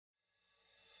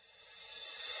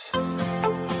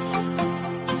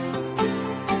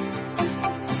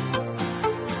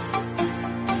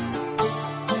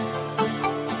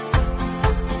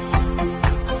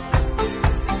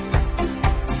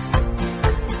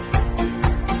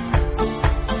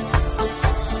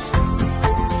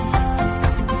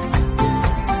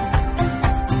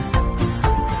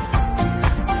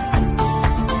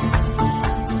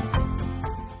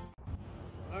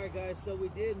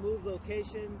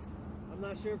I'm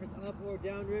not sure if it's up or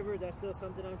down river. That's still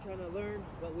something I'm trying to learn,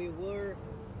 but we were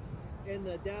in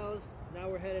the Dalles. Now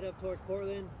we're headed up towards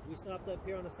Portland. We stopped up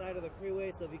here on the side of the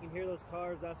freeway, so if you can hear those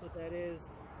cars, that's what that is.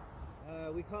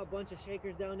 We caught a bunch of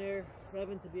shakers down there,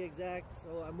 7 to be exact,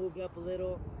 so I moved up a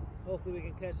little. Hopefully we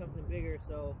can catch something bigger.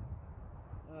 So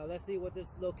let's see what this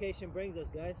location brings us,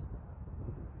 guys.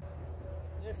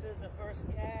 This is the first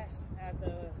cast at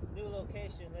the new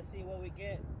location. Let's see what we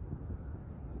get.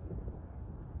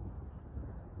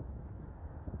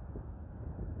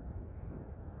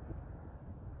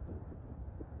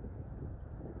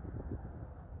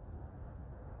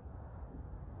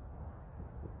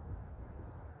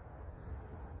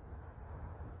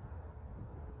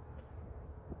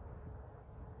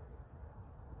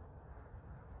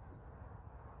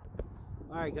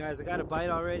 Alright guys, I got a bite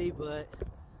already, but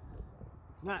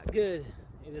not good.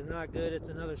 It is not good. It's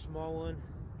another small one.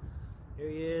 Here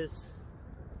he is.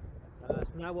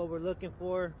 It's not what we're looking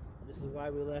for. This is why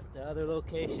we left the other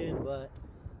location, but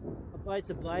a bite's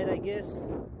a bite, I guess.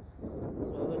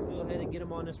 So let's go ahead and get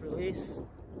him on this release.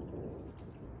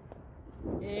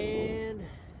 And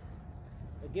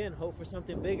again, hope for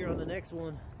something bigger on the next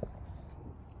one.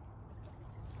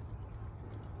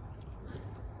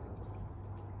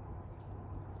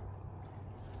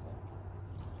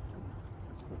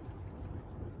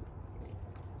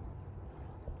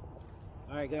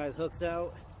 Alright guys, hook's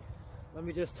out. Let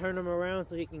me just turn him around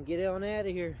so he can get on out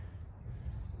of here.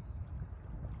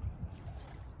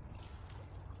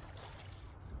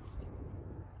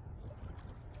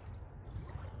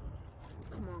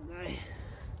 Come on, guy.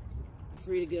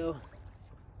 Free to go.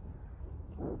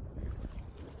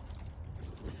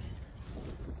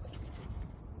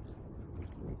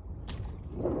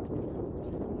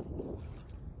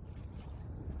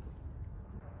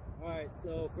 Alright,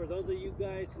 so for those of you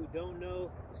guys who don't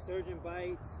know, sturgeon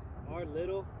bites are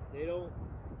little. They don't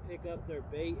pick up their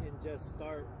bait and just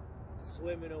start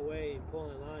swimming away and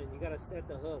pulling line. You gotta set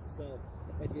the hook. So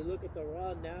if you look at the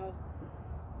rod now,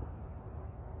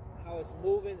 how it's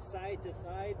moving side to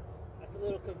side, that's a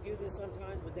little confusing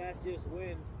sometimes, but that's just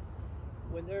when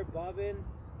they're bobbing,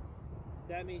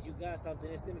 that means you got something.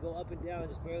 It's gonna go up and down,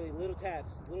 just barely, little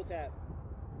taps, little tap.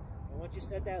 And once you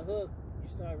set that hook, you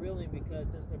start reeling,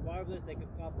 because since they're barbless, they can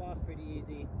pop off pretty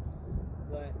easy.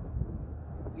 But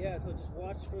yeah, so just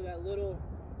watch for that little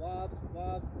bob.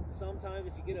 Sometimes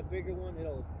if you get a bigger one,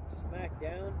 it'll smack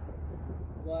down,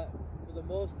 but for the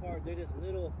most part, they're just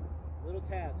little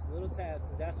taps,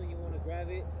 and that's when you want to grab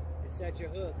it and set your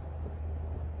hook.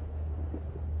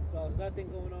 So there's nothing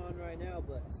going on right now,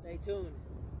 but stay tuned.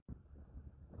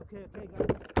 Okay, guys.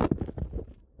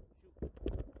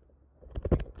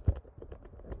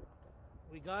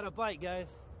 We got a bite, guys.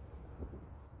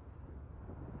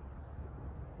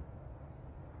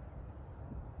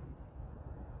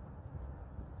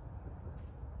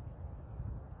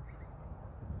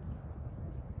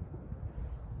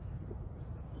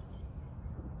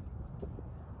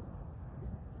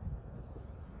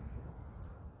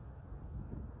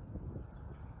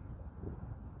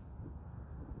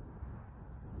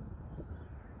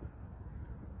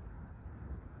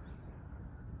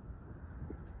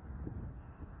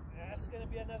 That's gonna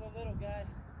be another little guy.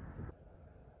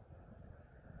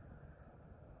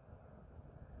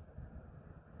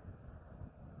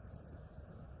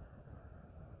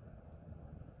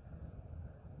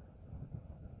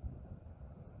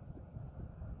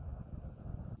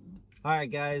 All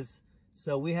right, guys,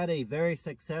 so we had a very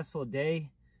successful day.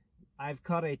 I've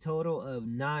caught a total of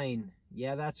 9.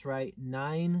 Yeah, that's right,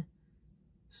 9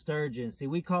 sturgeon. See,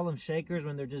 we call them shakers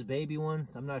when they're just baby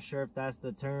ones. I'm not sure if that's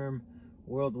the term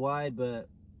worldwide, but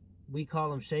we call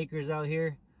them shakers out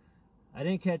here. I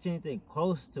didn't catch anything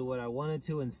close to what I wanted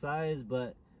to in size,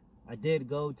 but I did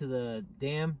go to the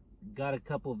dam, got a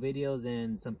couple videos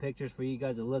and some pictures for you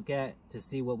guys to look at to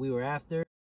see what we were after.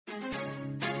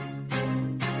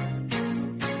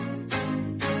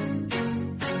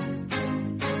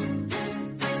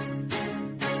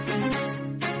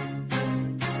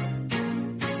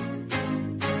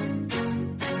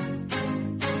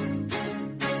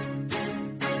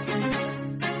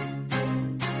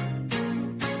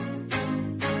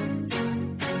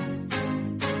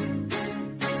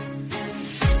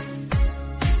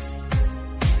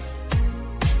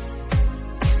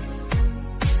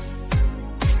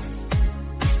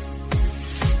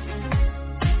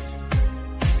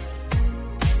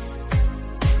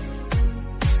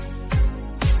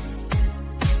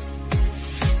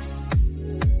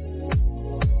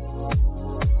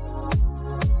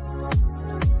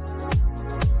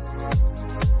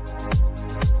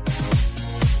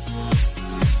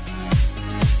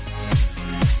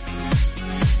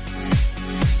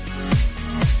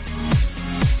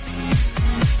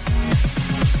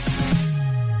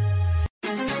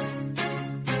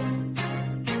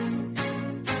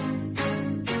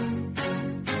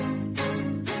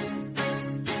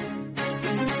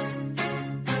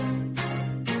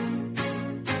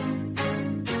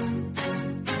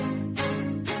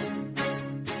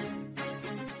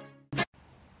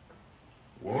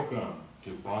 Welcome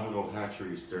to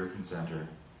Hatchery Sturgeon Center.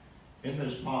 In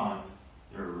this pond,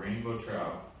 there are rainbow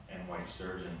trout and white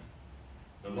sturgeon.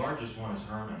 The largest one is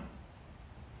Herman.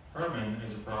 Herman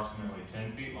is approximately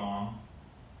 10 feet long,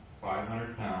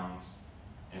 500 pounds,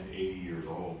 and 80 years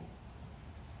old.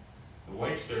 The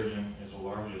white sturgeon is the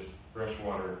largest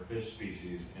freshwater fish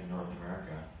species in North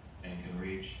America and can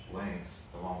reach lengths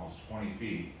of almost 20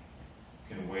 feet,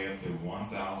 can weigh up to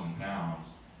 1,000 pounds,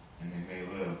 and they may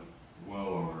live well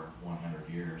over 100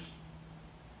 years.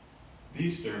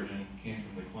 These sturgeon came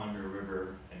from the Columbia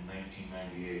River in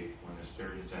 1998 when the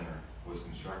Sturgeon Center was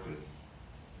constructed.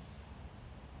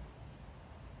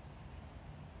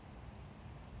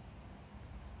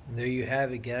 There you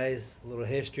have it, guys. A little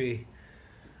history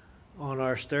on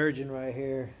our sturgeon right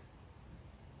here.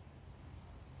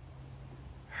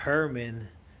 Herman,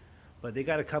 but they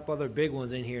got a couple other big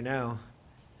ones in here now.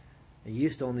 It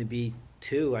used to only be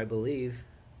 2, I believe.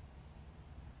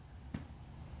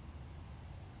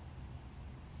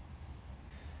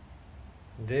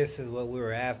 This is what we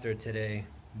were after today,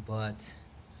 but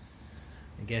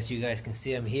I guess you guys can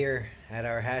see them here at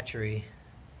our hatchery.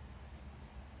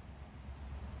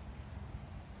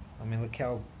 I mean, look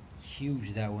how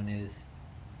huge that one is.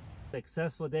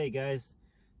 Successful day, guys.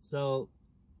 So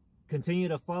continue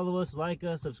to follow us, like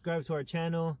us, subscribe to our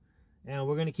channel, and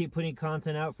we're going to keep putting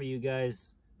content out for you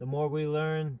guys. The more we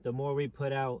learn, the more we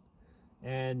put out.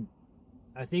 And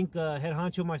I think Head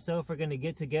Honcho and myself are going to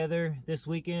get together this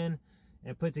weekend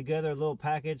and put together a little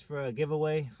package for a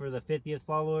giveaway for the 50th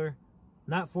follower.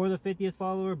 Not for the 50th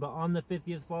follower, but on the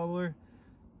 50th follower.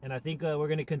 And I think we're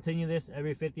going to continue this.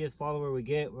 Every 50th follower we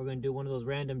get, we're going to do one of those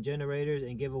random generators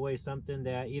and give away something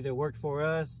that either worked for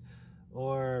us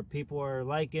or people are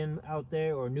liking out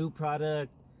there, or new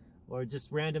product, or just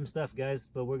random stuff, guys.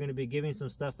 But we're going to be giving some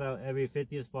stuff out every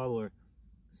 50th follower.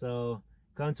 So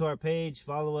come to our page,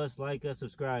 follow us, like us,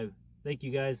 subscribe. Thank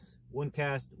you, guys. One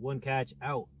cast, one catch,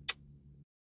 out.